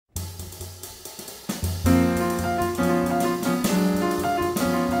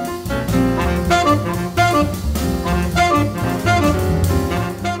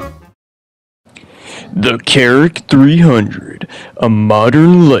The Carrack 300, a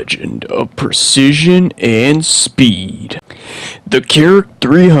modern legend of precision and speed. The Carrack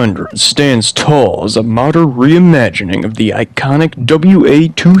 300 stands tall as a modern reimagining of the iconic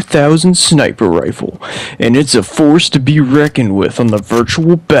MWII 2000 sniper rifle, and it's a force to be reckoned with on the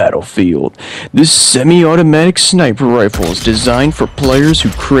virtual battlefield. This semi-automatic sniper rifle is designed for players who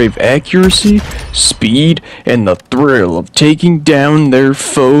crave accuracy, speed, and the thrill of taking down their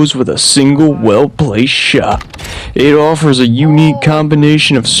foes with a single well-placed shot. It offers a unique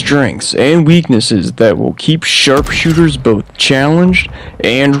combination of strengths and weaknesses that will keep sharpshooters both challenged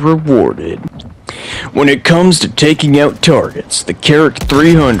and rewarded. When it comes to taking out targets, the Carrack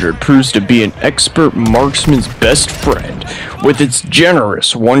 300 proves to be an expert marksman's best friend. With its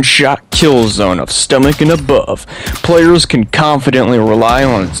generous one-shot kill zone of stomach and above, players can confidently rely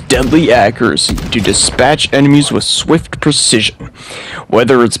on its deadly accuracy to dispatch enemies with swift precision.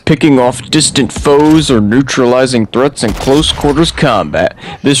 Whether it's picking off distant foes or neutralizing threats in close-quarters combat,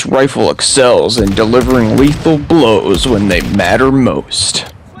 this rifle excels in delivering lethal blows when they matter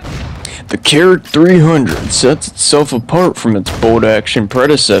most. The Carrack 300 sets itself apart from its bolt-action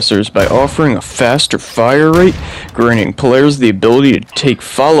predecessors by offering a faster fire rate, granting players the ability to take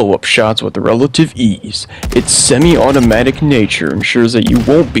follow-up shots with relative ease. Its semi-automatic nature ensures that you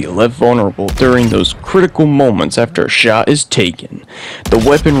won't be left vulnerable during those critical moments after a shot is taken. The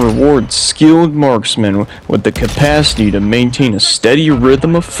weapon rewards skilled marksmen with the capacity to maintain a steady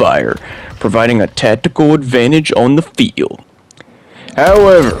rhythm of fire, providing a tactical advantage on the field.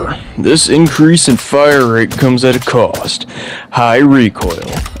 However, this increase in fire rate comes at a cost: high recoil.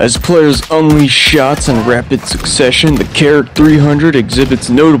 As players unleash shots in rapid succession, the Carrack 300 exhibits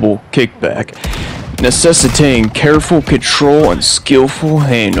notable kickback, necessitating careful control and skillful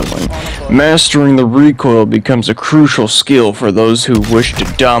handling. Mastering the recoil becomes a crucial skill for those who wish to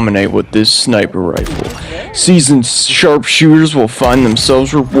dominate with this sniper rifle. Seasoned sharpshooters will find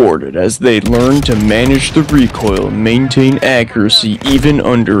themselves rewarded as they learn to manage the recoil and maintain accuracy even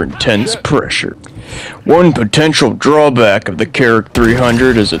under intense pressure. One potential drawback of the Carrack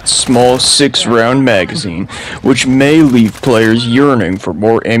 300 is its small 6-round magazine, which may leave players yearning for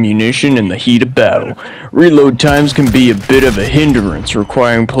more ammunition in the heat of battle. Reload times can be a bit of a hindrance,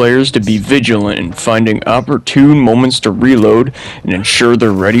 requiring players to be vigilant in finding opportune moments to reload and ensure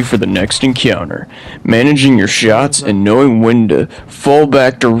they're ready for the next encounter. Managing your shots and knowing when to fall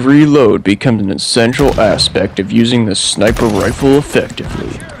back to reload becomes an essential aspect of using the sniper rifle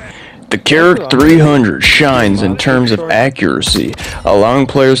effectively. The Carrack 300 shines in terms of accuracy, allowing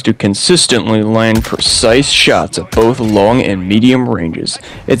players to consistently land precise shots at both long and medium ranges.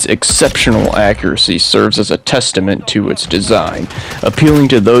 Its exceptional accuracy serves as a testament to its design, appealing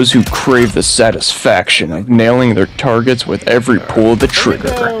to those who crave the satisfaction of nailing their targets with every pull of the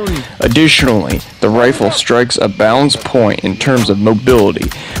trigger. Additionally, the rifle strikes a balance point in terms of mobility,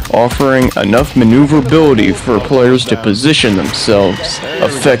 offering enough maneuverability for players to position themselves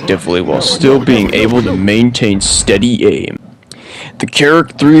effectively while still being able to maintain steady aim. The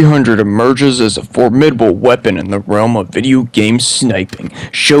Carrack 300 emerges as a formidable weapon in the realm of video game sniping,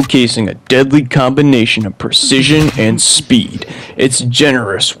 showcasing a deadly combination of precision and speed. Its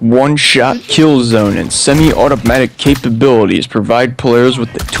generous one-shot kill zone and semi-automatic capabilities provide players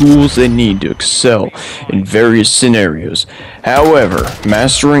with the tools they need to excel in various scenarios. However,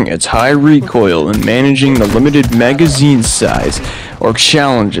 mastering its high recoil and managing the limited magazine size are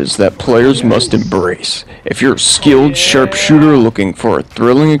challenges that players must embrace. If you're a skilled sharpshooter looking for a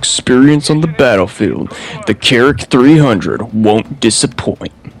thrilling experience on the battlefield, the Carrack 300 won't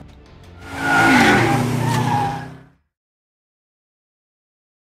disappoint.